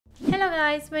Hello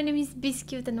guys, my name is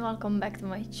Biscuit and welcome back to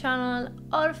my channel,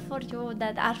 or for you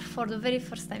that are for the very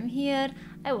first time here,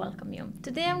 I welcome you.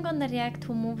 Today I'm gonna react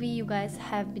to a movie you guys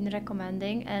have been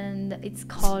recommending and it's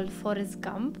called Forrest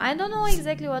Gump. I don't know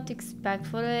exactly what to expect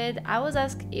for it. I was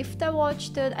asked if I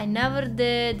watched it, I never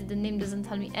did, the name doesn't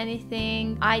tell me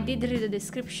anything. I did read the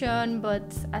description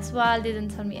but as well didn't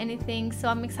tell me anything, so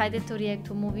I'm excited to react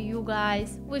to a movie you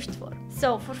guys wished for.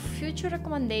 So for future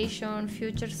recommendation,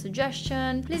 future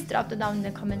suggestion, please drop it down in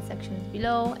the comment section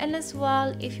below, and as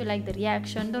well if you like the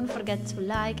reaction don't forget to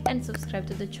like and subscribe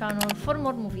to the channel for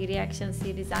more movie reaction,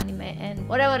 series, anime and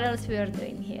whatever else we are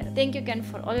doing here. Thank you again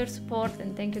for all your support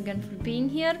and thank you again for being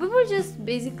here. We will just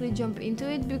basically jump into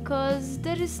it because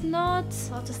there is not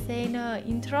how to say in the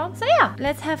intro. So yeah,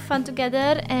 let's have fun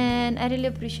together, and I really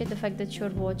appreciate the fact that you're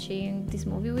watching this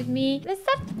movie with me. Let's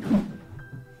start.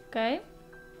 Okay.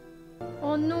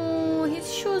 Oh no,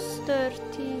 his shoes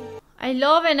dirty. I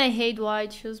love and I hate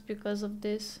white shoes because of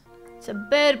this. It's a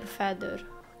bird feather.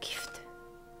 Gift.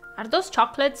 Are those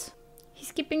chocolates?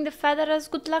 He's keeping the feather as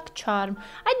good luck charm.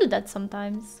 I do that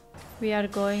sometimes. We are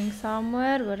going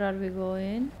somewhere. Where are we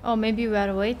going? Oh, maybe we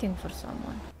are waiting for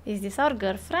someone. Is this our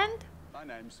girlfriend? My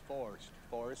name's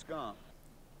Forrest Gump.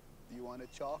 Do you want a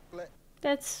chocolate?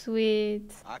 That's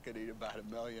sweet. I could eat about 1.5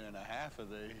 million of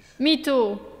these. Me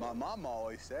too. My mom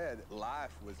always said life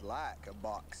was like a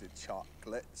box of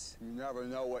chocolates. You never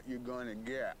know what you're gonna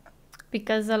get.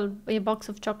 Because a box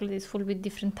of chocolate is full with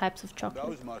different types of chocolate.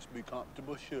 Those must be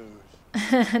comfortable shoes.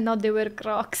 No, they were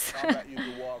Crocs. I bet you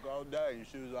could walk all day in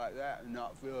shoes like that and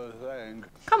not feel a thing.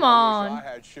 Come on. I wish I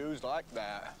had shoes like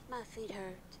that. My feet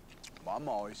hurt. Mom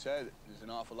always said there's an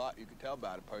awful lot you can tell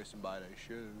about a person by their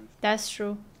shoes. That's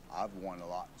true. I've worn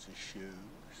lots of shoes.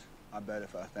 I bet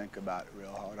if I think about it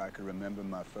real hard, I could remember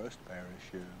my first pair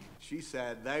of shoes. She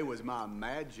said they was my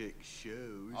magic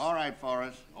shoes. All right,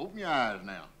 Forrest, open your eyes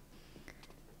now.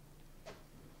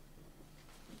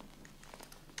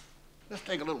 Let's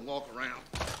take a little walk around.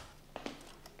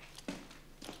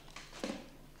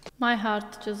 My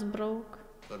heart just broke.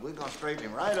 But we're gonna straighten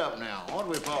him right up now, aren't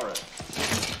we, Forrest?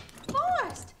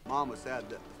 Forrest! Mama said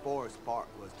that the forest part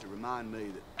was to remind me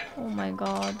that... Oh my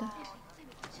god.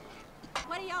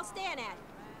 What are y'all staring at?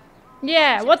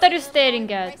 Yeah, what are you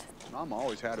staring at? Mama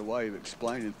always had a way of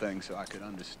explaining things so I could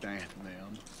understand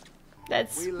them.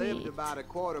 That's We lived sweet. about a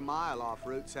quarter mile off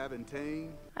Route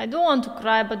 17. I don't want to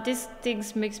cry, but this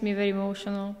things makes me very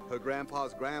emotional. Her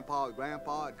grandpa's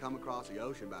grandpa had come across the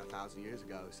ocean about 1,000 years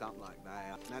ago, something like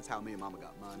that. And that's how me and Mama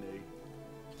got money.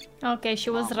 Okay,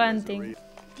 she was Mama ranting.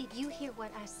 Did you hear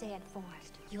what I said,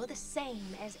 Forrest? You're the same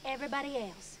as everybody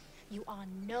else. You are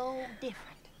no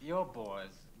different. Your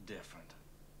boy's different,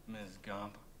 Ms.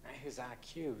 Gump. His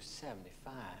IQ's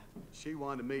 75. She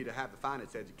wanted me to have the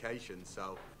finest education,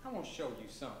 so... I'm gonna show you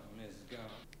something, Ms. Gump.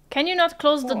 Can you not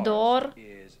close the door? Forrest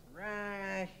is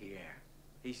right here.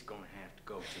 He's gonna have to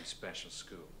go to special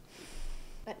school.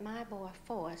 But my boy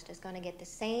Forrest is going to get the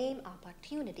same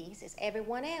opportunities as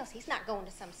everyone else. He's not going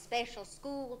to some special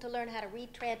school to learn how to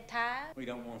retread tires. We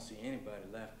don't want to see anybody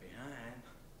left behind.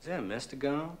 Is that Mr.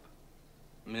 Gump?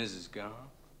 Mrs. Gump?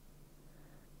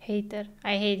 Hater.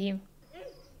 I hate him.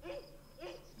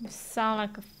 You sound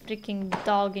like a freaking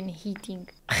dog in heating.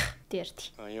 Dirty.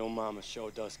 Your mama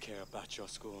sure does care about your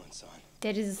schooling, son.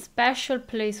 There is a special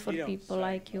place for You don't people say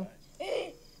like you. much.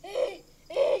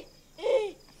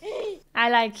 I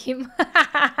like him.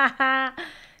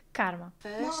 Karma.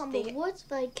 Mama, what's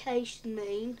vacation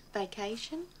mean?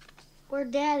 Vacation? Where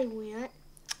Daddy went.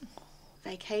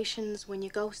 Vacation's when you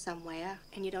go somewhere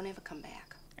and you don't ever come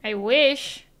back. I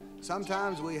wish.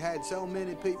 Sometimes we had so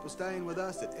many people staying with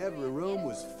us that every room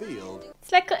was filled.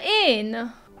 It's like an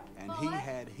inn. And he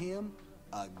had him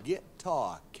a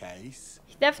guitar case.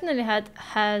 He definitely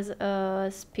has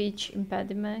a speech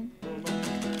impediment.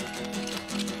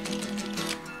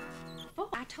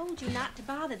 I told you not to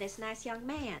bother this nice young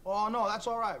man. Oh, no, that's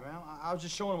all right, man. I was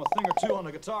just showing him a thing or two on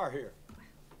the guitar here.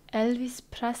 Elvis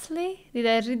Presley? Did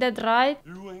I read that right?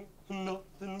 You ain't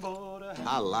nothing but a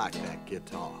I like that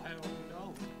guitar.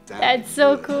 That's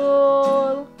so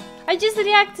cool. I just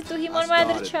reacted to him on my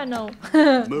other channel.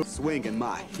 Move, swinging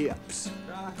my hips.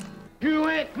 You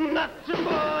ain't nothing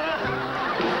but a...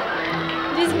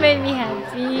 This made me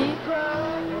happy.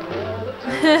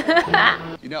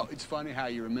 You know, it's funny how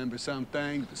you remember some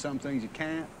things, but some things you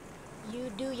can't.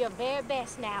 You do your very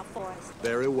best now, Forrest.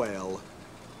 Very well.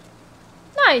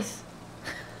 Nice.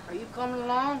 Are you coming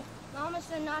along? Mama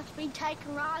said not to be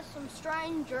taking rides from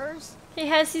strangers. He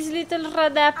has his little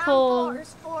red I'm apple.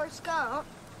 Forrest Gump.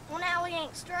 Well, now we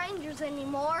ain't strangers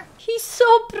anymore. He's so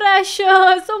precious.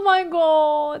 Oh my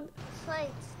god.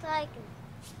 Slate's taken.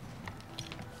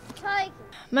 take it.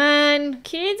 Man,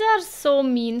 kids are so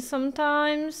mean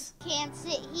sometimes. Can't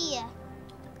sit here.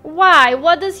 Why?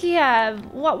 What does he have?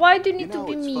 Why do you need to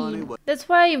be it's funny mean? what- That's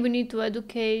why we need to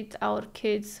educate our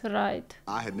kids, right?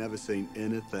 I had never seen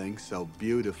anything so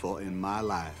beautiful in my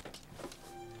life.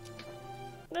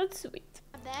 That's sweet.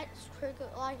 That's triggered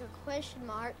like a question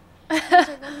mark.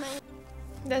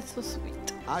 That's so sweet.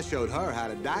 I showed her how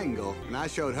to dangle, and I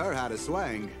showed her how to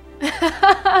swing.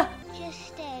 Just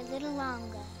stay a little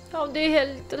longer. Oh, they have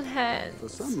little hands. For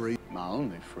some reason, my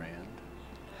only friend.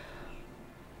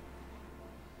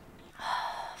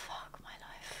 Fuck my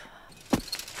life.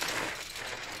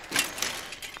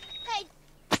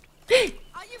 Hey!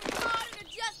 Are you retarded or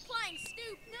just plain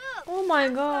stupid? No! Oh my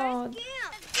god.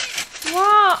 Yeah.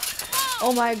 Wow.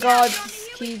 Oh my god, these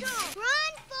kids.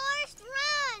 Run, Forrest,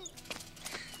 run!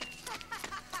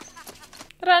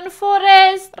 Run,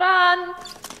 Forrest, run.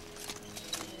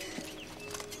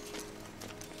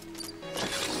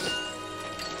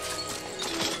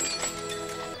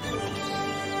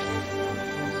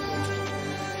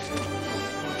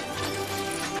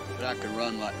 But I could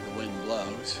run like the wind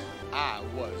blows. I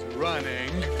was running.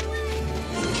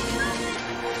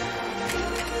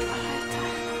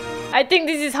 I think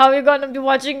this is how we're gonna be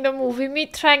watching the movie. Me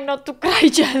trying not to cry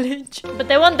challenge.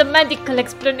 But I want the medical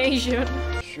explanation.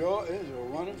 Sure is a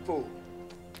running fool.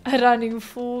 A running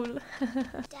fool.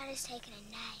 Dad is taking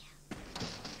a nap.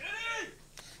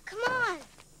 Come on!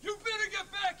 You better get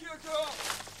back here, girl!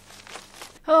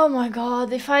 Oh my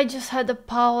god, if I just had the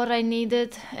power I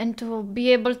needed and to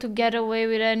be able to get away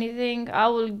with anything, I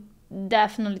will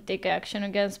definitely take action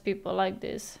against people like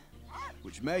this.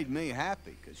 Which made me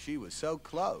happy, because she was so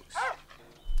close.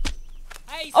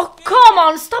 Oh, come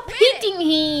on, stop hitting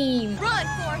him! Run,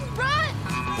 Forrest, run!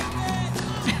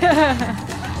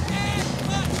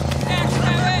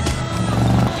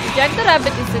 Jack the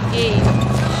Rabbit is a game.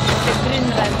 It's a green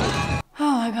rabbit.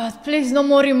 Oh my god, please no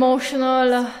more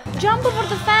emotional. Jump over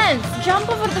the fence! Jump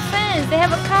over the fence! They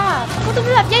have a car! Go to the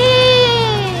left!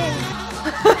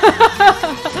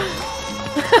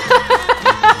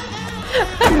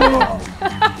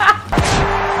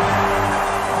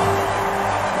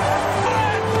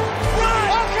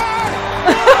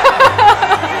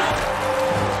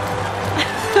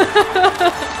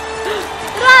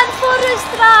 Run, Forrest,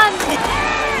 run!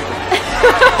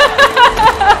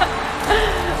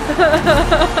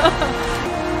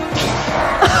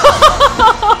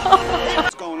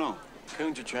 What's going on?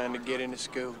 Coons are trying to get into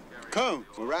school. Coons?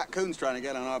 Well, raccoons trying to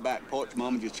get on our back porch.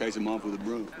 Mama just chased them off with a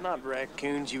broom. Not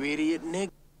raccoons, you idiot, nigga.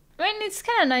 I mean, it's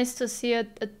kind of nice to see a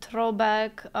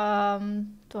throwback to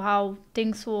how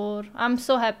things were. I'm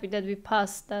so happy that we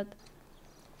passed that.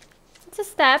 It's a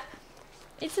step.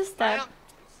 It's a step. Ma'am,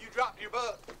 you dropped your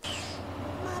bus.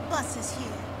 My bus is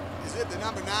here. Is it the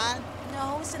number 9?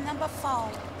 No, it's the number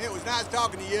 4. It was nice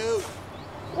talking to you.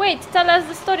 Wait, tell us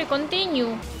the story.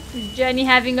 Continue. Is Jenny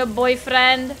having a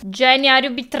boyfriend? Jenny, are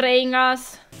you betraying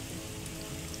us?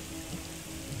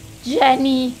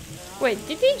 Jenny. Wait,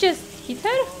 did he just hit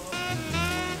her?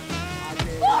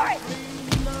 Forrest!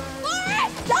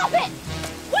 Forrest, stop it!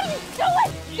 What are you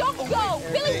doing? Don't go!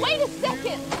 Billy, wait a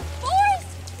second! Forrest!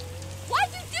 Why'd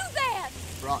you do that?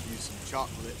 Brought you some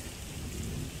chocolate.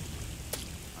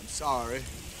 I'm sorry.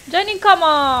 Jenny, come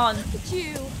on! Look at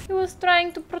you! He was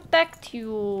trying to protect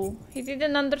you. He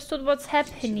didn't understood what's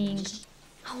happening.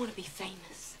 I want to be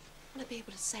famous. I want to be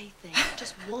able to say things,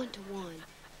 just one-to-one.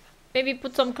 Maybe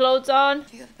put some clothes on.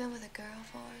 Have you ever been with a girl,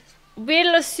 Forrest?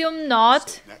 We'll assume not.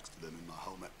 Sit next to them in my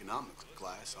home economics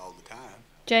class all the time.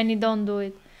 Jenny, don't do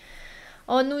it.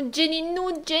 Oh no, Jenny,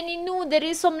 no, Jenny, no. There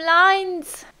is some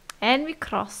lines. And we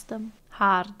crossed them.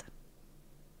 Hard. I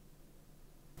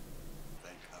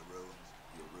think I ruined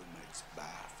your roommate's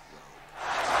bathrobe.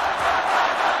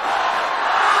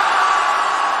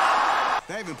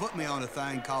 They even put me on a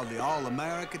thing called the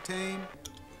All-America team.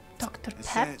 Dr. And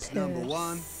since Peppers. number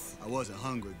 1, I wasn't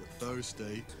hungry but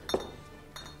thirsty.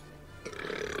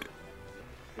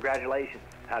 Congratulations.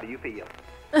 How do you feel?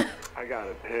 I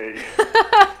gotta pay.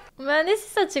 Man, this is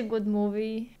such a good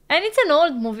movie. And it's an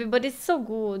old movie, but it's so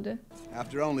good.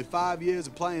 After only 5 years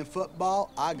of playing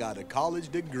football, I got a college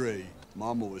degree.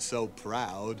 Mama was so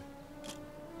proud.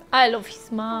 I love his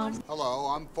mom. Hello,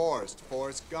 I'm Forrest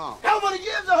Gump. How many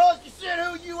gives a husk you shit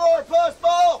who you are,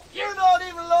 pussball? You're not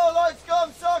even low like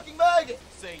scum sucking maggot.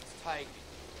 Seats taken.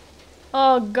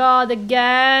 Oh god,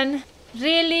 again?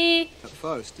 Really? At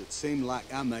first, it seemed like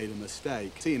I made a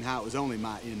mistake, seeing how it was only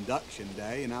my induction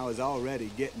day and I was already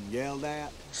getting yelled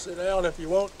at. Sit down if you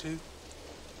want to.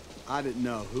 I didn't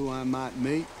know who I might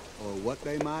meet or what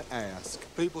they might ask.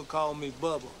 People call me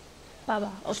Bubba.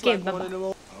 Baba. It's Okay, like one of Baba. them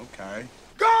old- Okay.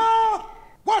 Go!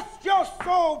 What's your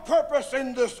sole purpose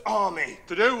in this army?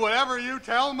 To do whatever you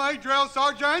tell me, drill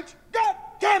sergeant. God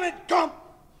damn it, Gump!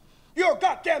 You're a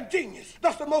goddamn genius.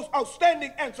 That's the most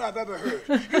outstanding answer I've ever heard.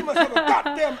 You must have a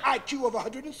goddamn IQ of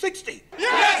 160.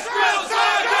 Yes,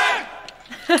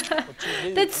 drill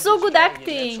sergeant! That's so good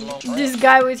acting. This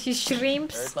guy with his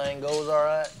shrimps. Everything goes all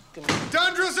right.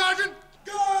 Done, drill sergeant.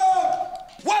 Go!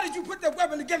 Why did you put that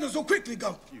weapon together so quickly,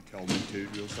 Gump? You told me to,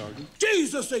 drill sergeant.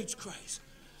 Jesus H. Christ.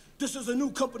 This is a new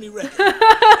company record.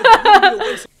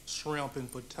 Shrimp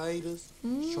and potatoes,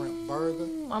 shrimp burger.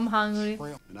 I'm hungry.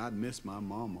 And I'd miss my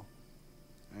mama.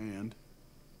 And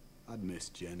I'd miss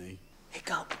Jenny. Hey,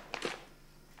 Gump.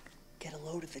 Get a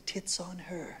load of the tits on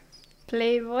her.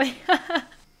 Playboy.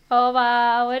 Oh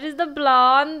wow, where is the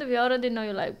blonde? We already know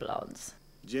you like blondes.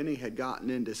 Jenny had gotten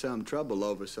into some trouble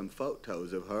over some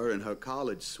photos of her in her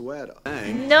college sweater.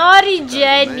 Naughty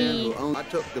Jenny. I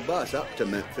took the bus up to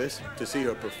Memphis to see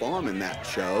her perform in that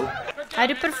show. Are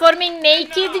you performing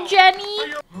naked,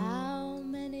 Jenny?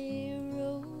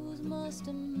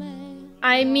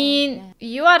 I mean,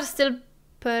 you are still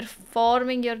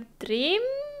performing your dream?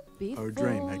 Her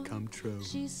dream had come true.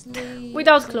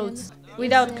 Without clothes.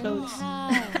 Without clothes.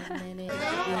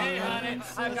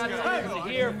 I've got something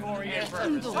here for you. Hey,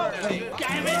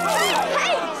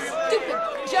 stupid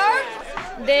jerk!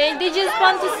 They just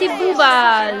want to see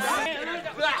boobas.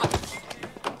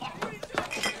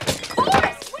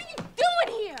 Forrest, what are you doing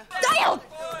here? Damn!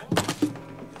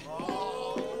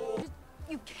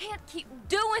 You can't keep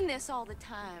doing this all the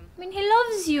time. I mean, he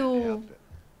loves you.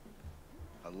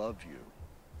 I love you.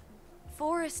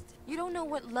 Forrest, you don't know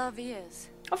what love is.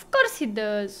 Of course he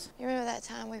does. You remember that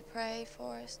time we prayed,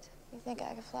 Forrest? You think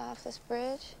I could fly off this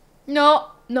bridge?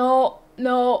 No, no,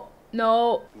 no,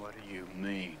 no. What do you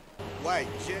mean? Wait,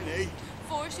 Jenny.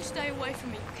 Forrest, you stay away from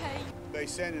me, okay? They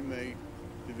sending me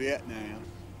to Vietnam.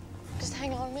 Just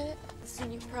hang on a minute.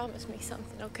 Listen, you promised me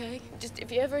something, okay? Just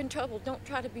if you're ever in trouble, don't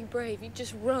try to be brave. You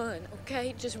just run,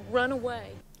 okay? Just run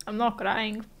away. I'm not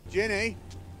crying. Jenny,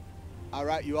 I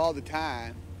write you all the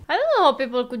time. I don't know how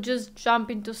people could just jump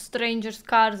into strangers'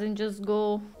 cars and just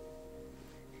go.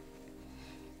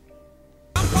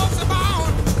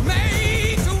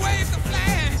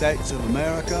 States of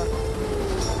America,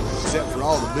 except for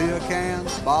all the beer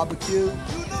cans, barbecue,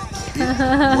 it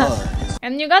was.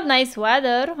 And you got nice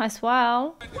weather as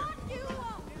well.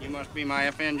 You must be my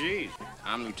FNGs.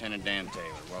 I'm Lieutenant Dan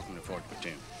Taylor. Welcome to Fort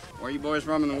Platoon. Where are you boys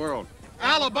from in the world?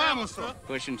 Alabama, sir.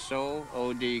 Pushing Soul,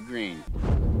 O.D. Green.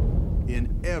 In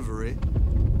every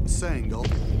single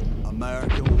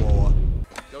American war.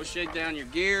 Go shake down your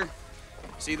gear,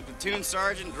 see the platoon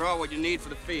sergeant, draw what you need for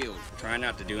the field. Try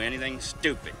not to do anything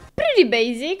stupid. Pretty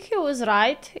basic, he was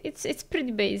right. It's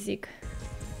pretty basic.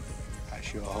 I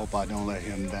sure hope I don't let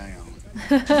him down.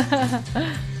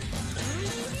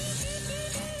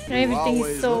 Everything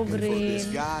is so green. For this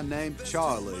guy named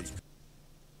Charlie.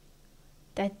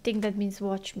 I think that means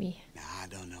watch me. Nah, I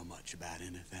don't know much about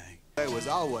anything. There was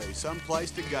always some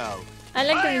place to go. I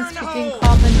like that it's speaking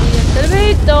comedy and a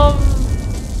bit of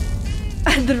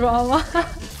drama.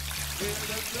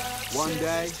 One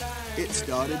day, it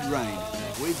started raining.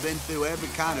 We've been through every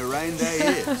kind of rain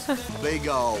there is. Big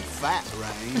old fat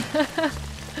rain.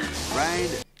 Rain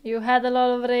You had a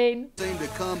lot of rain. Seemed to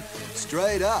come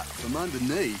straight up from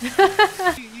underneath.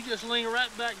 You just lean right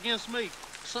back against me.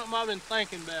 Something I've been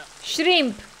thinking about.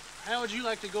 Shrimp. How would you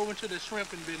like to go into the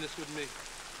shrimping business with me?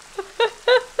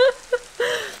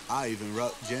 I even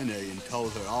wrote Jenny and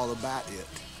told her all about it.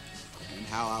 And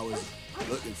how I was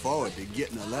looking forward to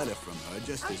getting a letter from her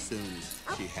just as soon as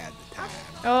she had the time.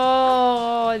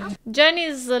 Oh,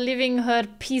 Jenny's living her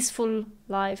peaceful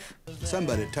life.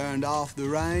 Somebody turned off the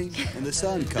rain and the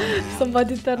sun come out.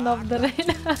 Somebody turned off the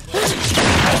rain.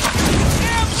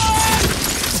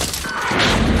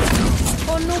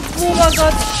 Oh no, Booba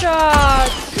got shot.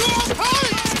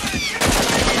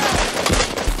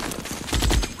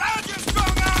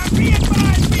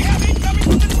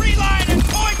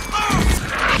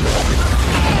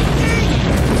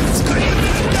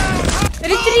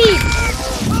 Retreat!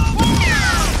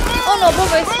 Oh no,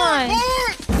 Booba is fine.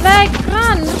 Like,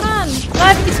 run, run.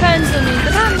 Life depends on it.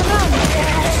 Run, run.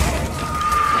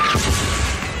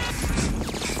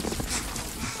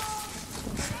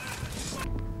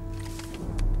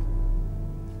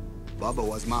 Bubba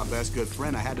was my best good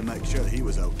friend. I had to make sure he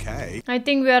was okay. I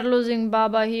think we are losing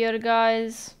Baba here,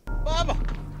 guys. Bubba!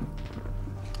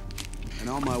 And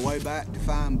on my way back to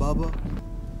find Bubba,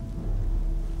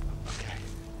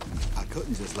 I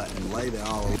couldn't just let him lay there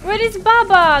all over. Where is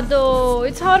Baba, though?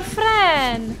 It's our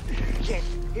friend.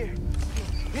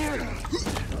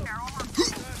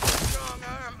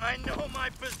 I know my my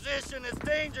position. It's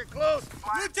danger close.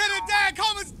 Lieutenant Dan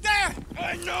Coleman's dead!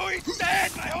 I know he's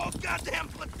dead. My whole goddamn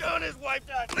platoon is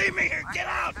wiped out. Leave me here. Get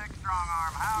out. Big strong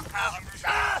arm. How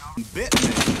come Bit me.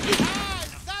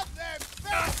 Stop there!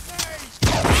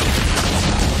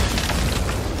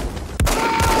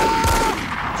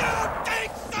 You big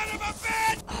son of a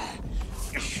bitch!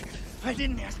 I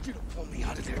didn't ask you to pull me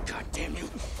out of there, goddamn you.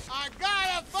 I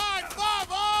gotta find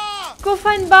Baba! Go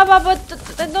find Baba,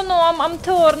 but I don't know, I'm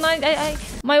torn.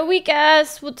 My weak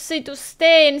ass would say to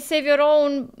stay and save your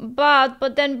own butt,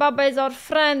 but then Baba is our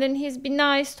friend and he's been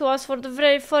nice to us for the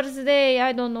very first day.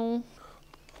 I don't know.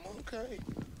 I'm okay.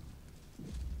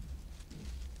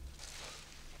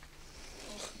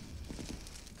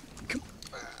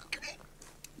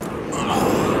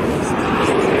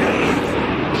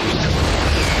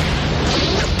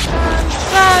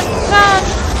 Run!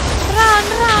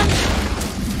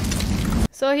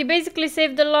 So he basically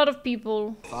saved a lot of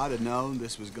people. If I'd have known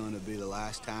this was going to be the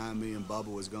last time me and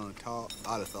Bubba was going to talk,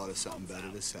 I'd have thought of something better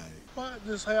to say. Why did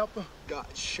this happen?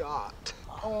 Got shot.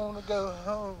 I want to go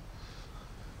home.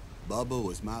 Bubba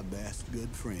was my best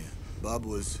good friend. Bubba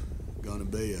was going to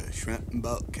be a shrimp and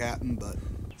boat captain, but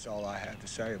that's all I have to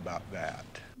say about that.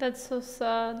 That's so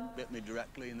sad. Bit me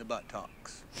directly in the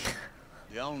buttocks.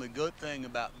 The only good thing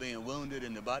about being wounded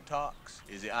in the buttocks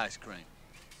is the ice cream.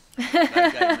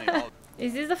 That gave me all...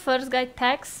 Is this the first guy,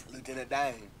 Tex? Lieutenant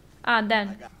Dan. Ah,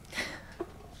 Dan.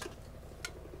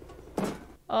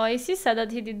 Oh, is he sad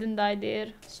that he didn't die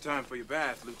there? It's time for your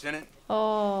bath, Lieutenant.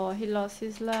 Oh, he lost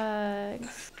his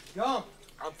legs. Gump.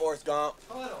 I'm Forrest Gump.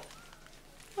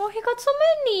 Oh, he got so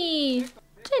many.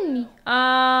 Jenny.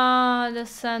 Ah, the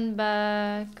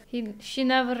sandbag. She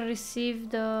never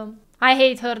received the... I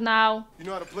hate her now. You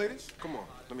know how to play this? Come on,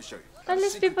 let me show you. At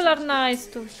least people are nice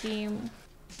to him.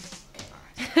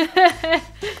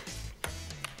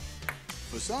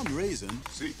 For some reason...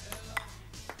 See?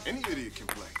 Any idiot can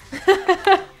play.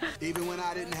 Even when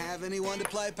I didn't have anyone to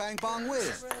play ping pong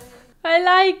with. I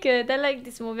like it. I like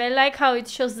this movie. I like how it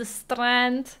shows the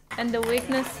strength and the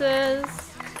weaknesses,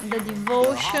 the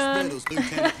devotion.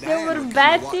 They were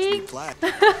batting.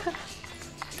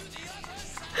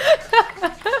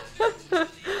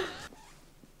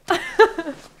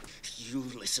 You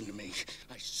listen to me.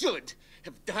 I should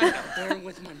have died out there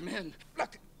with my men.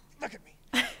 Look at me.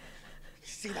 You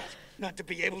see that? Not to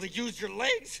be able to use your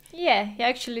legs? Yeah, he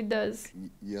actually does.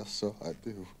 Yes, sir, I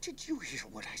do. Did you hear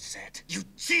what I said? You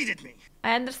cheated me.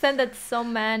 I understand that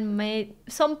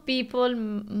some people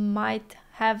might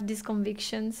have these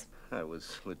convictions. I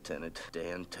was Lieutenant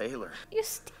Dan Taylor. You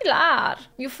still are.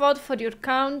 You fought for your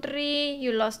country,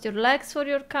 you lost your legs for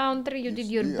your country, you did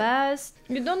your best.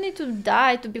 You don't need to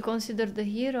die to be considered a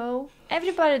hero.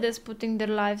 Everybody that's putting their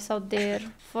lives out there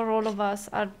for all of us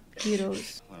are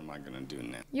heroes. What am I gonna do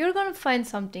now? You're gonna find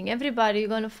something. Everybody, you're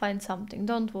gonna find something.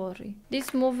 Don't worry.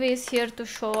 This movie is here to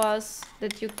show us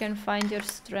that you can find your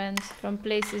strength from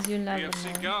places you never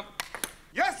know. Gump.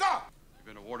 Yes, sir! You've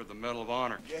been awarded the Medal of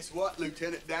Honor. Guess what,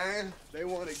 Lieutenant Dan? They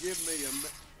want to give me a...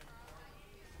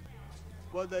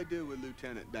 What'd they do with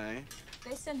Lieutenant Dan?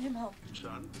 They sent him home.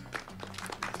 Son,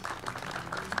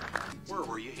 where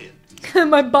were you hid?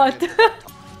 My butt.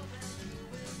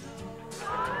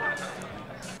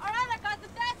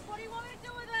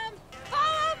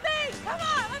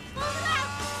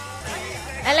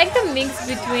 I like the mix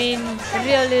between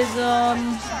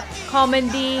realism,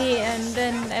 comedy, and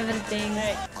then everything.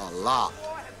 A lot.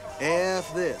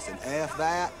 F this and F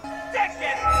that.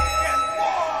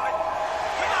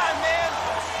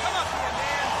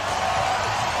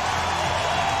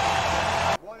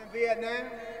 War in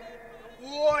Vietnam?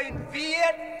 War in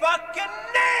Vietnam!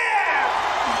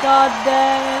 God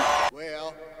damn it.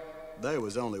 Well, there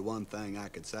was only one thing I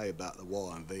could say about the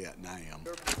war in Vietnam.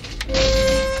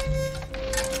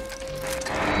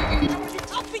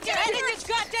 I'll beat your head in this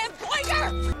goddamn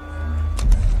pointer!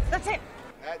 That's it.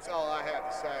 That's all I have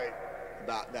to say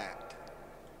about that.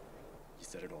 You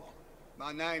said it all.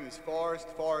 My name is Forrest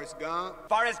Gump.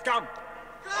 Forrest Gump!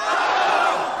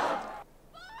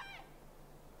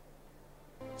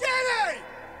 Jenny!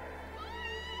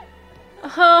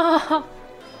 Oh,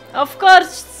 of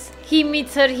course he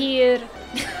meets her here.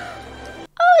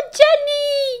 Oh,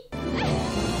 Jenny!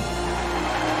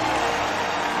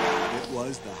 It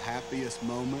was the happiest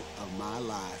moment of my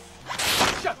life.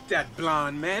 Shut that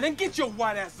blonde man and get your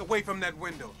white ass away from that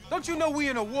window. Don't you know we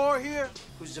in a war here?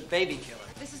 Who's the baby killer?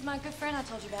 This is my good friend I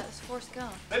told you about. This is Forrest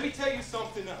Gump. Let me tell you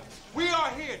something else. We are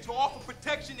here to offer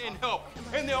protection and help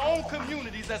in their own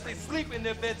communities as they sleep in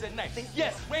their beds at night.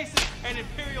 Yes, racist and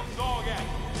imperial dog act.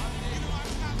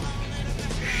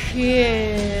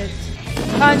 Shit.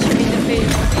 Punch him in the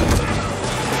face.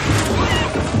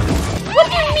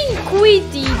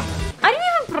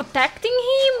 protecting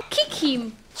him? Kick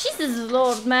him. Jesus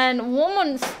Lord,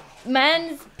 man.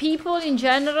 Men, people in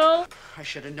general. I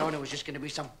should have known it was just gonna be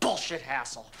some bullshit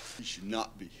hassle. He should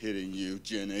not be hitting you,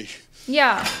 Jenny.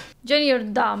 Yeah, Jenny, you're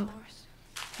dumb.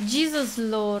 Jesus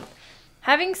Lord.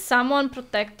 Having someone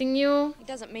protecting you. He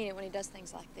doesn't mean it when he does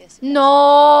things like this.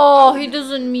 No, he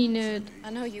doesn't mean it. I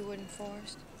know you wouldn't,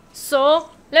 Forrest. So,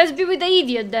 let's be with the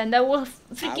idiot then. That will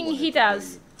freaking hit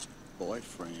us.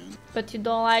 Boyfriend. But you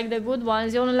don't like the good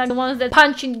ones. You only like the ones that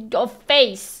punch in your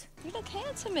face. You look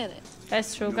handsome in it.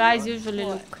 That's true. Guys usually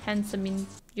look handsome in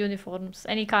uniforms,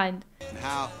 any kind. And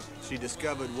how she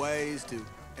discovered ways to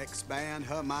expand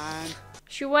her mind.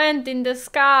 She went in the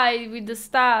sky with the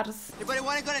stars. Anybody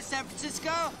want to go to San Francisco?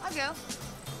 I'll go.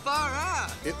 Far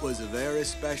out. It was a very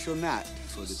special night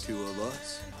for the two of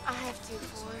us. I have to,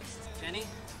 Forrest. Jenny?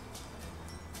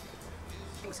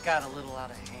 Things got a little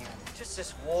out of hand. Just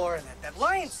this war and that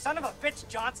lying son of a bitch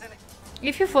Johnson.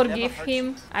 If you forgive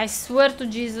him, I swear to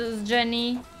Jesus,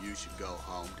 Jenny. You should go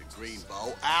home to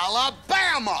Greenbow,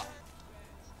 Alabama!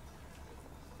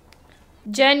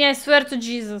 Jenny, I swear to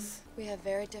Jesus. We have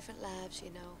very different lives, you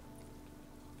know.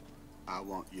 I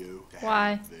want you to Why?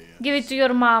 have this. Give it to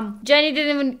your mom. Jenny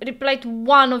didn't even reply to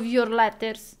one of your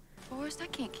letters. Forrest, I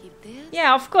can't keep this.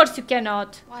 Yeah, of course you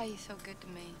cannot. Why are you so good to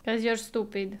me? Because you're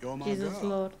stupid. You're my Jesus girl.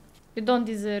 Lord. You don't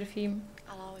deserve him.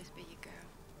 I'll always be your girl.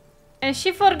 And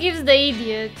she forgives the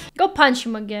idiot. Go punch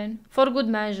him again. For good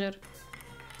measure.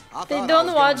 They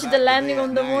don't watch the landing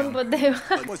on the moon, but they...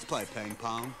 Let's play ping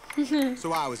pong.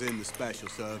 So I was in the special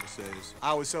services.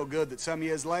 I was so good that some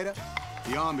years later,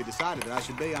 the Army decided that I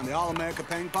should be on the All-America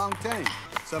ping pong team.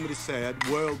 Somebody said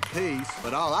world peace,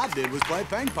 but all I did was play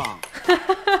ping pong.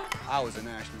 I was a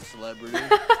national celebrity.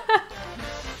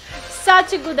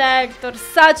 Such a good actor.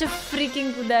 Such a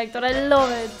freaking good actor. I love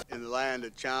it. In the land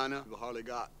of China, we hardly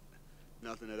got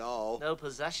nothing at all. No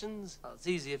possessions? Oh, it's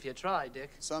easy if you try,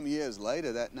 Dick. Some years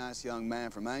later, that nice young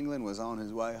man from England was on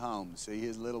his way home to see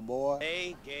his little boy.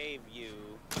 They gave you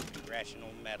the Congressional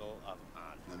Medal of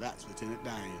Honor. Now that's Lieutenant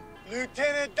Dan.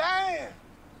 Lieutenant Dan!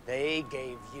 They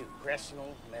gave you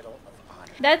Congressional Medal of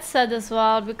Honor. That's sad as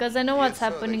well, because I know what's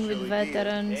happening with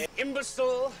veterans. The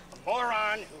imbecile,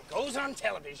 moron who goes on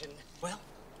television. Well,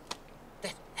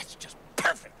 that's just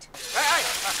perfect.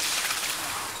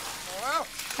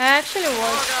 I actually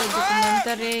watched a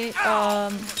documentary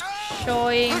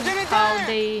showing how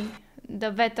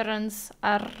the veterans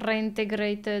are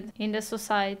reintegrated in the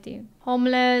society.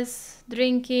 Homeless,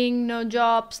 drinking, no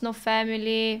jobs, no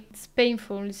family. It's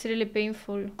painful. It's really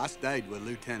painful. I stayed with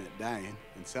Lieutenant Dan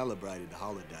and celebrated the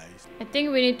holidays. I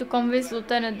think we need to convince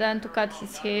Lieutenant Dan to cut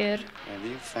his hair. Have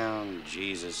you found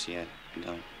Jesus yet,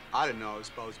 Doc? I didn't know I was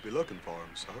supposed to be looking for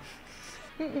him, so.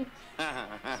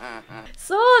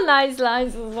 So nice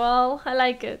lines as well. I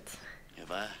like it.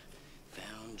 Have I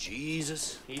found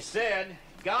Jesus? He said,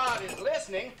 God is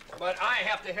listening, but I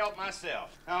have to help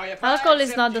myself. Now, if Alcohol I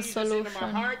is not the accept Jesus into my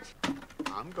solution. heart,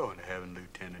 I'm going to heaven,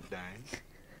 Lieutenant Dan.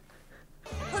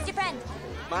 Who's your friend?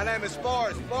 My name is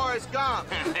Forrest Gump.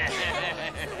 So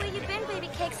where you been, baby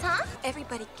cakes, huh?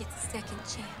 Everybody gets a second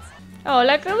chance. Oh,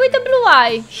 like with a blue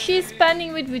eye. She's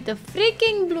spending it with a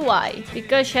freaking blue eye.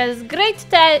 Because she has great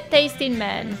taste in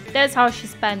men. That's how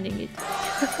she's spending it.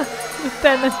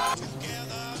 Lieutenant.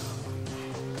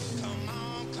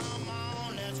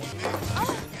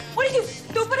 What are you,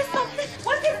 stupid or something?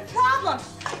 What's your problem?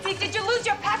 Did you lose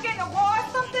your packet in a war or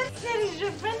something? Said is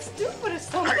your friend stupid or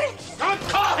something? don't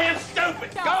call him stupid.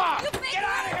 Go on. Get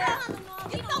out of here.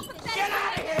 Get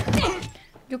out of here.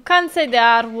 You can't say the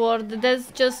R word.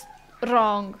 That's just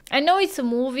wrong. I know it's a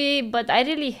movie, but I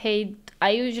really hate,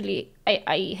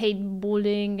 I hate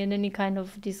bullying and any kind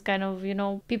of, this kind of, you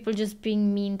know, people just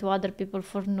being mean to other people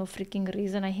for no freaking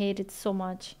reason. I hate it so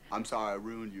much. I'm sorry I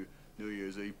ruined your New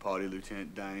Year's Eve party,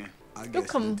 Lieutenant Dan. I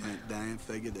guess Lieutenant Dan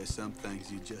figured there's some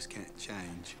things you just can't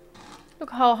change. Look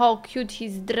how cute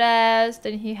he's dressed,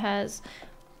 and he has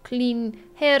clean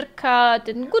haircut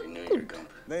and good.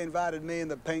 They invited me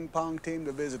and the ping pong team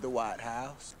to visit the White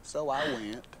House, so I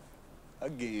went.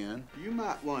 Again. You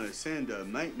might want to send a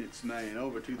maintenance man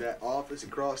over to that office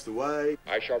across the way.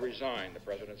 I shall resign the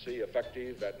presidency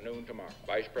effective at noon tomorrow.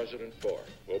 Vice President Ford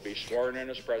will be sworn in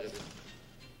as president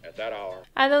at that hour.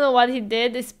 I don't know what he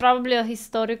did. It's probably a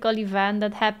historical event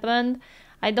that happened.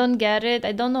 I don't get it.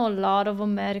 I don't know a lot of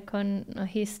American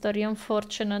history,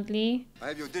 unfortunately. I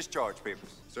have your discharge papers.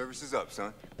 Service is up,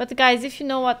 son. But guys, if you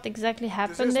know what exactly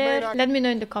happened there, let me know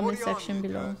in the comment section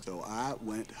below. So I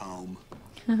went home.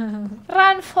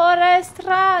 Run, Forrest,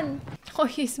 run! Oh,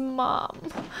 his mom.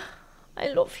 I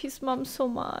love his mom so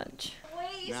much.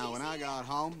 Now, when I got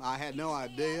home, I had no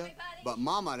idea But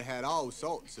Mama had all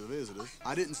sorts of visitors.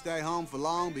 I didn't stay home for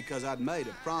long because I'd made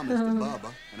a promise to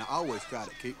Bubba, and I always try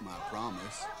to keep my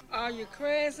promise. Are you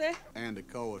crazy? And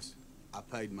of course, I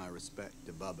paid my respect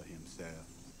to Bubba himself.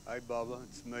 Hey, Bubba,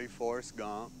 it's me, Forrest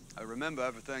Gump. I remember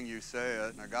everything you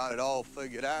said, and I got it all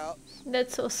figured out.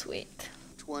 That's so sweet.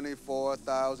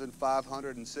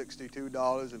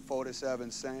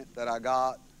 $24,562.47 that I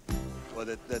got,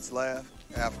 that's left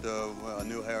after a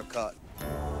new haircut.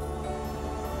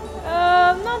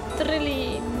 Not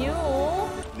really new.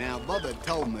 Now, Bubba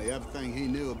told me everything he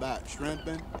knew about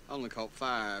shrimping. Only caught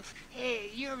 5. Hey,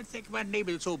 you ever think about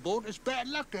naming this old boat? It's bad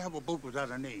luck to have a boat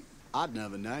without a name. I'd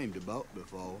never named a boat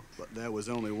before, but there was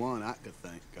only one I could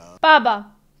think of. Baba,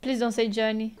 please don't say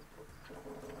Johnny.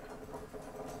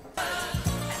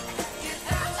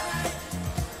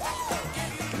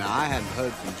 Now, I hadn't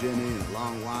heard from Jenny in a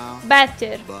long while.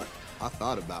 Better. But I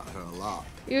thought about her a lot.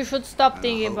 You should stop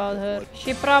thinking about her.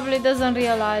 She probably doesn't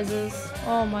realize us.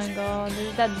 Oh my god,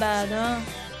 is that bad, huh?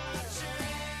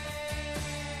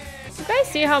 You guys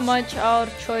see how much our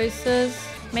choices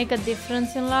make a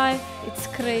difference in life? It's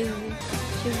crazy.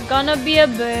 She's gonna be a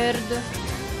bird.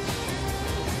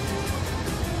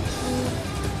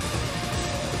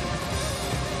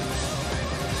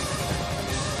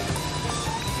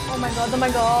 Oh my god, oh my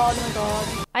god, oh my god.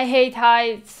 I hate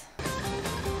heights.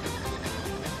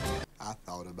 I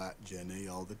thought about Jenny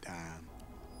all the time.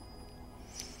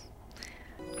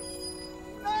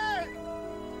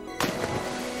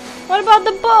 What about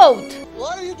the boat?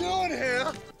 What are you doing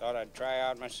here? Thought I'd try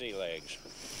out my sea legs.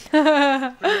 You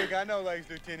ain't got no legs,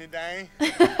 Lieutenant Dane.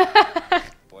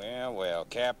 Well,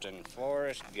 Captain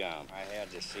Forrest Gump. I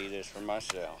had to see this for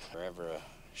myself. If ever a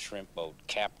shrimp boat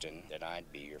captain, that I'd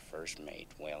be your first mate.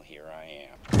 Well, here I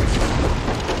am.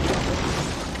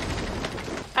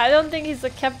 I don't think he's a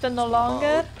captain no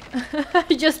longer.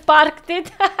 He just parked it.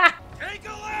 Take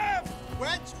a left!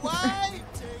 Which way?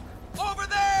 Over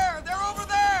there! They're over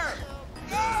there!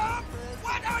 Gump!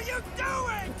 What are you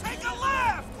doing? Take a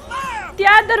left! Left! The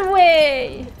other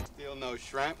way! Still no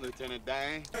shrimp, Lieutenant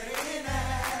Dane.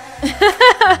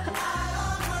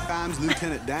 Times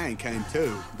Lieutenant Dane came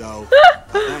too, though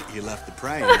I think he left the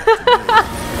praying up to me.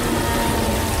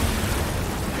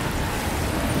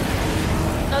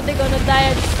 Now they're gonna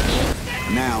die at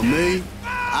sea. Now me,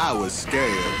 I was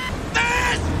scared.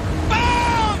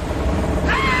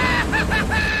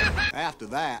 After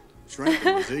that,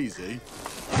 shrimping was easy.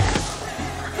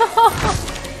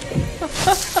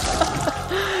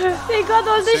 They got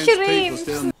all the shrimps.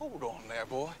 Hold on there,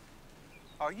 boy.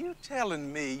 Are you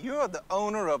telling me you're the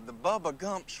owner of the Bubba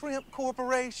Gump Shrimp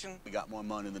Corporation? We got more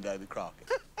money than David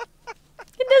Crockett.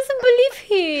 He doesn't believe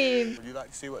him. Would you like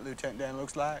to see what Lieutenant Dan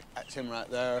looks like? That's him right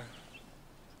there.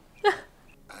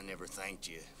 I never thanked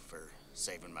you for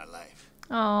saving my life.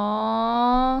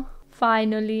 Aww.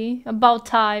 Finally. About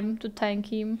time to thank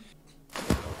him.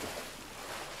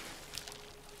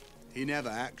 He never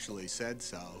actually said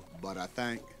so, but I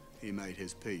think he made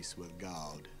his peace with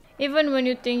God. Even when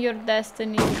you think your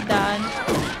destiny is done.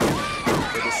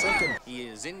 For the second, he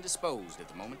is indisposed at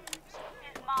the moment. His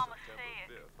mama said.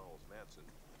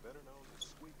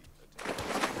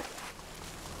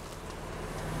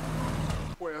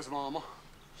 Where's Mama?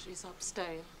 She's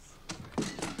upstairs.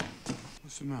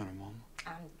 What's the matter, Mama?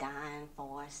 I'm dying,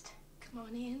 Forrest. Come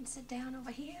on in, sit down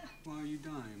over here. Why are you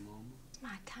dying, Mama? It's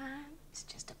my time. It's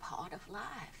just a part of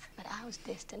life. But I was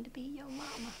destined to be your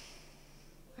mama.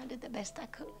 I did the best I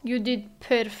could. You did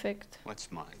perfect.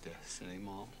 What's my destiny,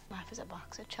 Mom? Life is a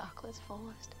box of chocolates,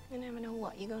 Forrest. You never know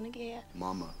what you're gonna get.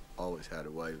 Mama always had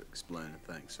a way of explaining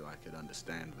things so I could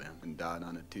understand them, and died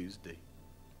on a Tuesday.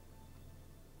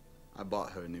 I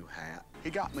bought her a new hat. He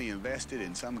got me invested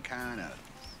in some kind of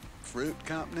fruit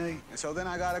company, and so then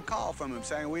I got a call from him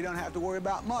saying we don't have to worry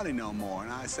about money no more,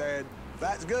 and I said,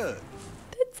 that's good.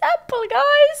 It's Apple,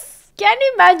 guys. Can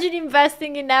you imagine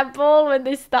investing in Apple when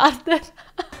they started?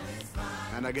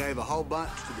 And I gave a whole bunch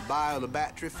to the Bio the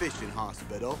Battery Fishing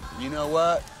Hospital. You know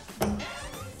what?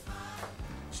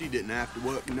 She didn't have to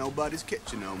work in nobody's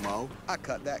kitchen no more. I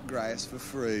cut that grass for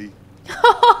free.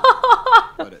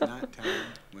 But at night time,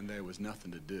 when there was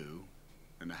nothing to do,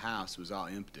 and the house was all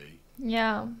empty.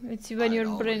 Yeah, it's when your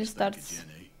brain starts.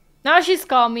 Now she's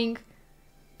coming.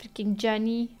 Freaking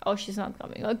Jenny. Oh, she's not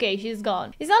coming. Okay, she's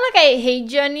gone. It's not like I hate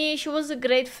Jenny. She was a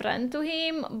great friend to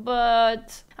him,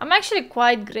 but I'm actually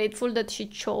quite grateful that she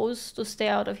chose to stay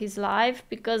out of his life,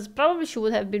 because probably she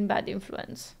would have been bad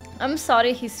influence. I'm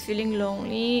sorry he's feeling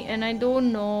lonely, and I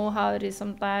don't know how it is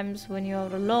sometimes when you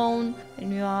are alone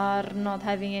and you are not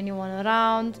having anyone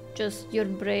around. Just your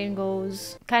brain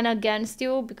goes kind of against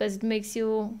you because it makes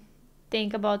you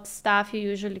think about stuff. You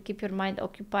usually keep your mind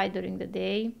occupied during the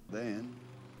day. Then,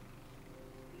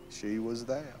 she was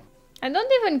there. I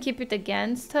don't even keep it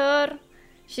against her.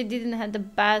 She didn't have the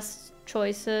best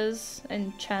choices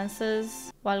and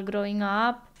chances while growing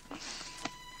up.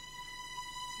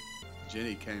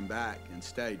 Jenny came back and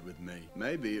stayed with me.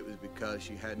 Maybe it was because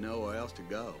she had nowhere else to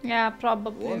go. Yeah,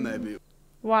 probably. Or maybe...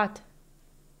 What?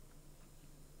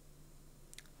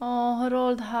 Oh, her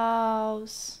old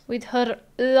house with her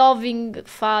loving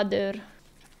father.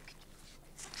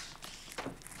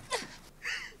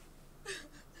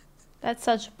 That's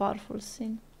such a powerful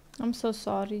scene. I'm so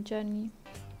sorry, Jenny.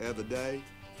 Every day,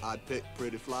 I'd pick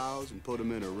pretty flowers and put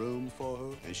them in a room for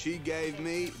her. And she gave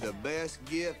me the best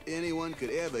gift anyone could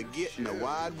ever get in the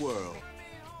wide world.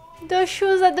 The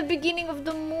shoes at the beginning of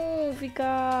the movie,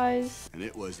 guys. And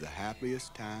it was the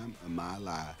happiest time of my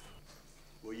life.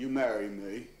 Will you marry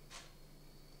me?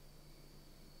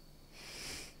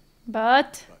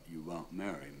 But you won't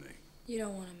marry me. You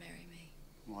don't want to marry me.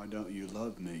 Why don't you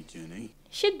love me, Jenny?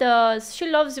 she does. She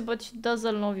loves you, but she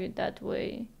doesn't love you that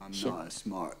way. I'm not a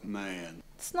smart man.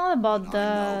 It's not about I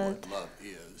that. know what love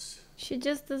is. She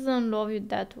just doesn't love you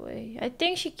that way. I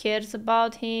think she cares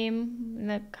about him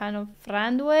in a kind of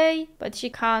friend way, but she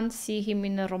can't see him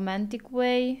in a romantic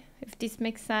way, if this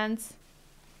makes sense.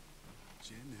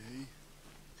 Jenny.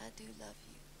 I do love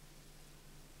you.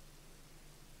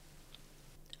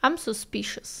 I'm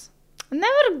suspicious. I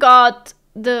never got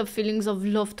the feelings of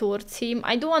love towards him.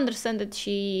 I do understand that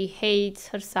she hates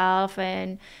herself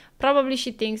and probably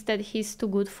she thinks that he's too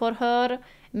good for her.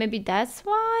 Maybe that's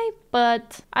why,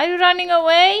 but are you running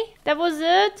away? That was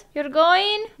it? You're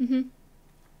going?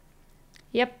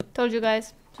 Yep, told you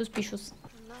guys. Suspicious.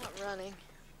 I'm not running.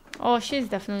 Oh, she's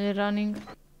definitely running.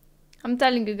 I'm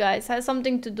telling you guys, it has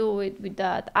something to do with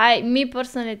that. Me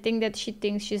personally think that she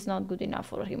thinks she's not good enough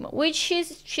for him, which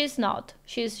she's not.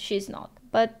 She's not.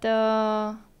 But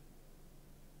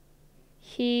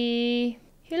he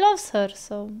loves her,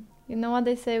 so you know what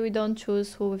they say, we don't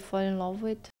choose who we fall in love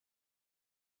with.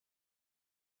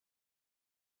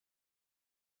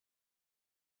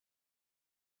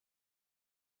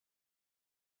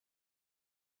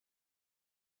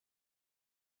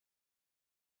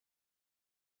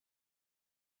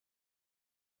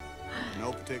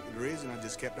 No particular reason, I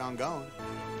just kept on going.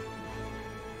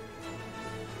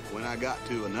 When I got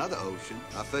to another ocean,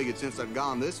 I figured since I'd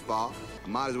gone this far, I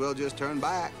might as well just turn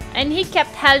back. And he kept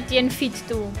healthy and fit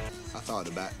too. I thought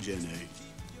about Jenny.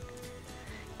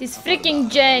 This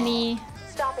freaking Jenny.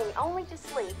 Stopping only to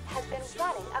sleep has been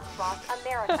running across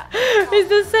America. It's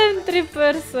the same three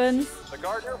persons. The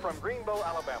gardener from Greenbow,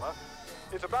 Alabama,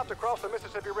 is about to cross the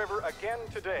Mississippi River again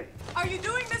today. Are you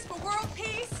doing this for world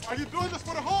peace? Are you doing this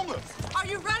for the homeless? Are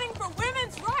you running for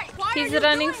women's rights? Why He's are you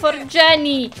running doing for this?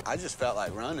 Jenny. I just felt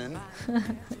like running.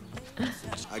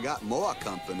 I got more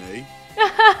company.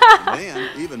 And then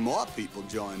even more people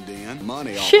joined in.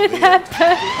 Money off Shit of it.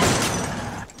 happened.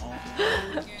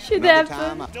 Shit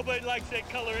happened. Nobody likes that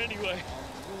color anyway.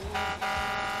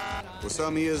 Well,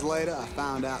 some years later, I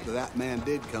found out that man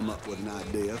did come up with an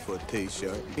idea for a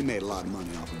t-shirt. He made a lot of money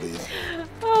off of it.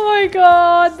 Oh my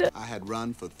god. I had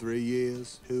run for 3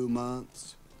 years, 2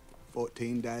 months,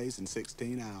 14 days, and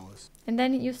 16 hours. And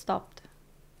then you stopped.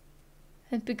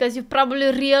 And because you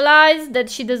probably realized that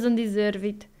she doesn't deserve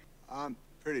it. I'm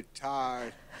pretty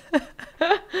tired.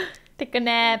 Take a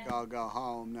nap. I'll go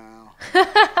home now.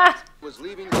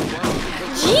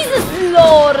 Jesus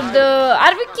Lord!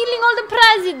 Are we killing all the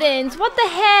presidents? What the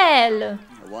hell?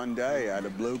 One day, out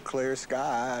of blue, clear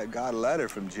sky, I got a letter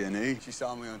from Jenny. She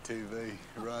saw me on TV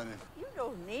running. You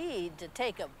don't need to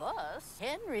take a bus.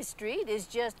 Henry Street is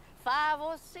just 5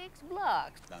 or 6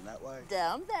 blocks. Down that way?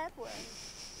 Down that way.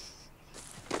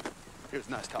 It was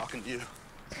nice talking to you.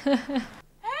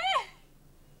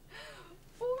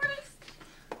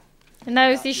 And now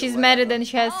you see she's married and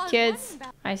she has kids.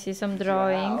 I see some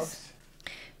drawings.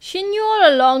 She knew all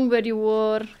along where you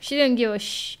were. She didn't give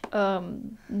a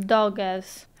dog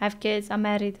ass. I have kids, I'm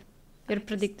married. You're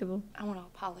predictable. I want to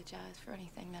apologize for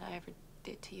anything that I ever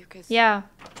did to you, because... Yeah.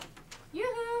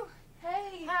 Yoo-hoo!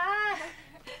 Hey! Hi!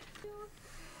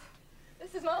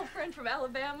 This is my old friend from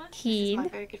Alabama. This is my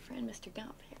very good friend, Mr.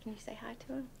 Gump. Here, can you say hi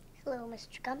to him? Hello,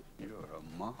 Mr. Gump. You're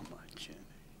a mama, Jenny.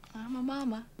 I'm a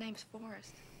mama. Name's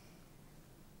Forrest.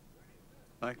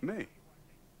 Like me.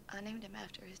 I named him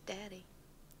after his daddy.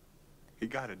 He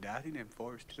got a daddy named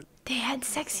Forrest, too? They had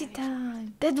sexy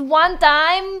time. That one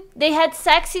time they had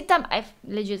sexy time. I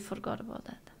legit forgot about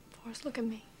that. Forrest, look at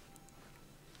me.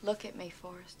 Look at me,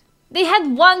 Forrest. They had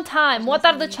one time. There's What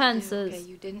are the nothing you can do, chances? okay,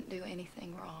 you didn't do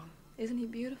anything wrong. Isn't he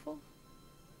beautiful?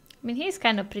 I mean, he's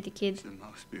kind of pretty kid. It's the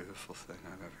most beautiful thing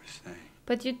I've ever seen.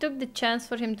 But you took the chance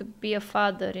for him to be a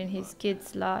father in his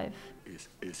kid's life. Is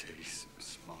he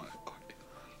smart?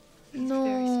 No.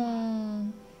 Very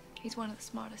smart. He's one of the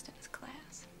smartest in his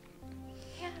class.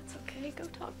 Yeah, it's okay. Go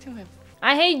talk to him.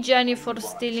 I hate Jenny for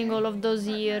stealing all of those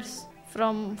years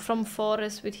from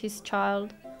Forrest with his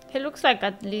child. He looks like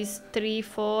at least 3,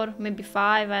 4, maybe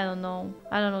 5, I don't know.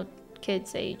 I don't know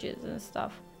kids' ages and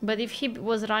stuff. But if he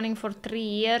was running for 3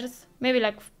 years, maybe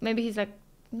he's like,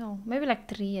 no, maybe like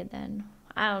 3 then.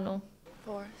 I don't know.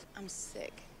 Forrest, I'm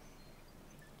sick.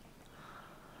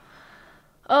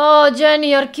 Oh,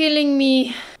 Jenny, you're killing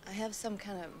me. I have some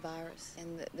kind of virus,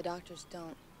 and the doctors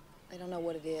they don't know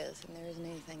what it is, and there isn't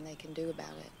anything they can do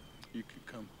about it. You could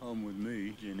come home with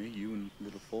me, Jenny. You and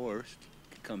little Forrest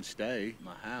could come stay at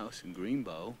my house in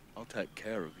Greenbow. I'll take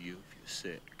care of you if you're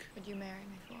sick. Would you marry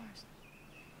me, Forrest?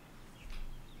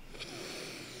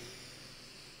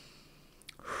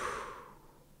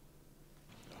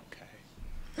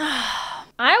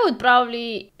 I would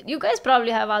probably... You guys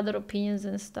probably have other opinions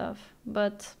and stuff,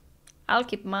 but I'll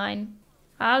keep mine.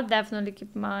 I'll definitely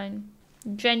keep mine.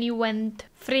 Jenny went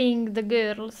freeing the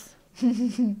girls.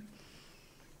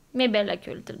 Maybe I like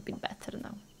you a little bit better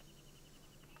now.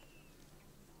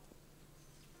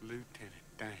 Lieutenant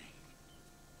Dane.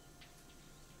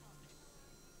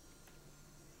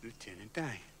 Lieutenant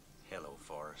Dane. Hello,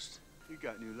 Forrest. You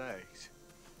got new legs.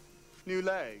 New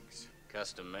legs.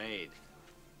 Custom made.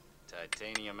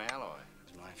 Titanium alloy.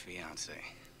 It's my fiance,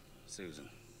 Susan.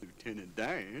 Lieutenant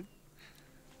Dan?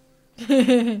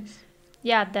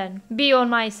 Yeah, Dan. Be on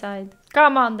my side.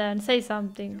 Come on, Dan. Say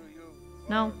something.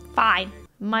 No? Fine.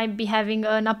 Might be having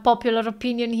an unpopular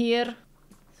opinion here.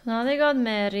 So now they got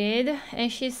married, and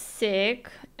she's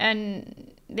sick,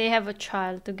 and they have a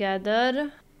child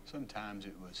together. Sometimes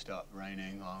it would stop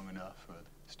raining long enough for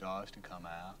the stars to come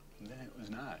out, and then it was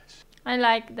nice. I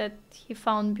like that he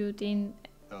found beauty in...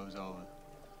 Those over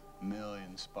a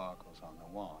million sparkles on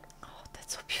the water. Oh,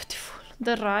 that's so beautiful.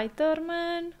 The writer,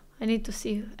 man. I need to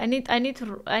see. I need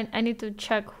to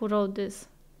check who wrote this.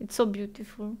 It's so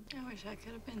beautiful. I wish I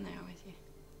could have been there with you.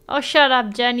 Oh, shut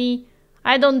up, Jenny.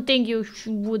 I don't think you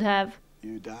would have.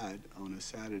 You died on a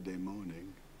Saturday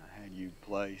morning. I had you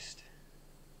placed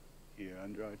here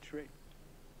under our tree.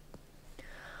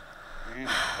 And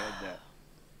I had that.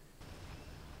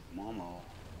 Mama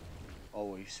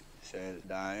always said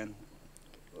dying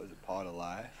was a part of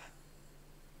life.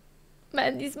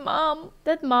 Man,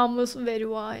 that mom was very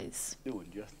wise. Doing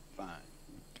just fine.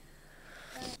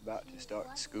 About to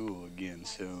start school again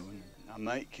soon. I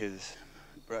make his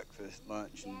breakfast,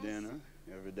 lunch, and dinner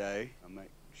every day. I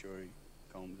make sure he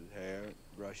combs his hair,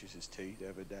 brushes his teeth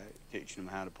every day, teaching him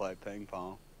how to play ping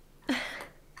pong.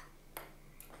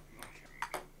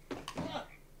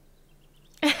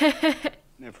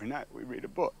 And every night we read a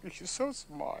book. He's so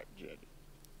smart, Jenny.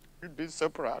 You'd be so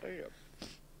proud of him.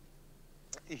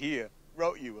 Here,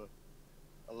 wrote you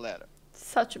a letter.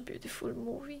 Such a beautiful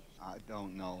movie. I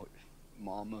don't know if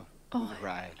Mama Oh, was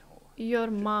right or your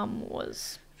mom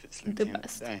was the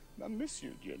best. I miss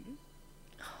you, Jenny.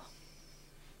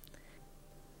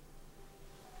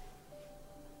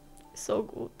 So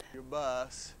good. Your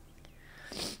bus.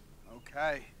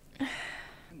 Okay.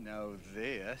 Know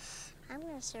this. I'm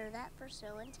gonna serve that for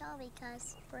show and tell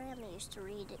because Grandma used to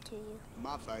read it to you.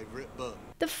 My favorite book.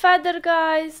 The feather,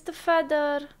 guys. The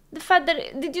feather. The feather.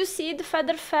 Did you see the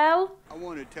feather fell? I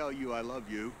want to tell you I love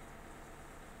you.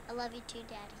 I love you too,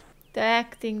 Daddy. The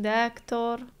acting, the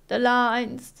actor, the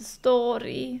lines, the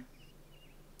story,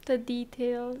 the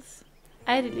details.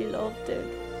 I really loved it.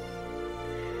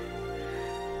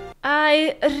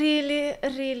 I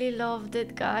really loved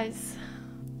it, guys.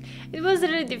 It was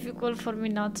really difficult for me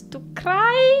not to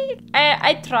cry.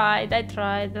 I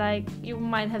tried. Like, you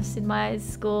might have seen my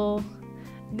eyes go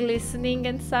glistening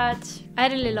and such. I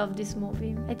really love this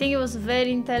movie. I think it was a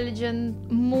very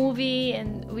intelligent movie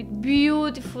and with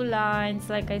beautiful lines,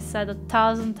 like I said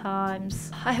 1,000 times.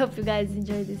 I hope you guys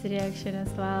enjoyed this reaction as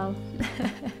well.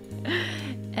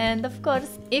 And of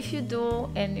course, if you do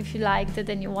and if you liked it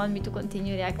and you want me to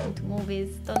continue reacting to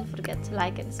movies, don't forget to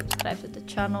like and subscribe to the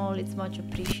channel. It's much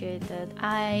appreciated.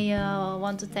 I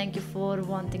want to thank you for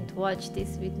wanting to watch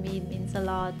this with me. It means a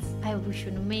lot. I wish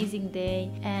you an amazing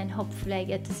day and hopefully I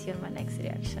get to see you in my next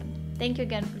reaction. Thank you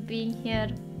again for being here.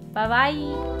 Bye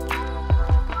bye.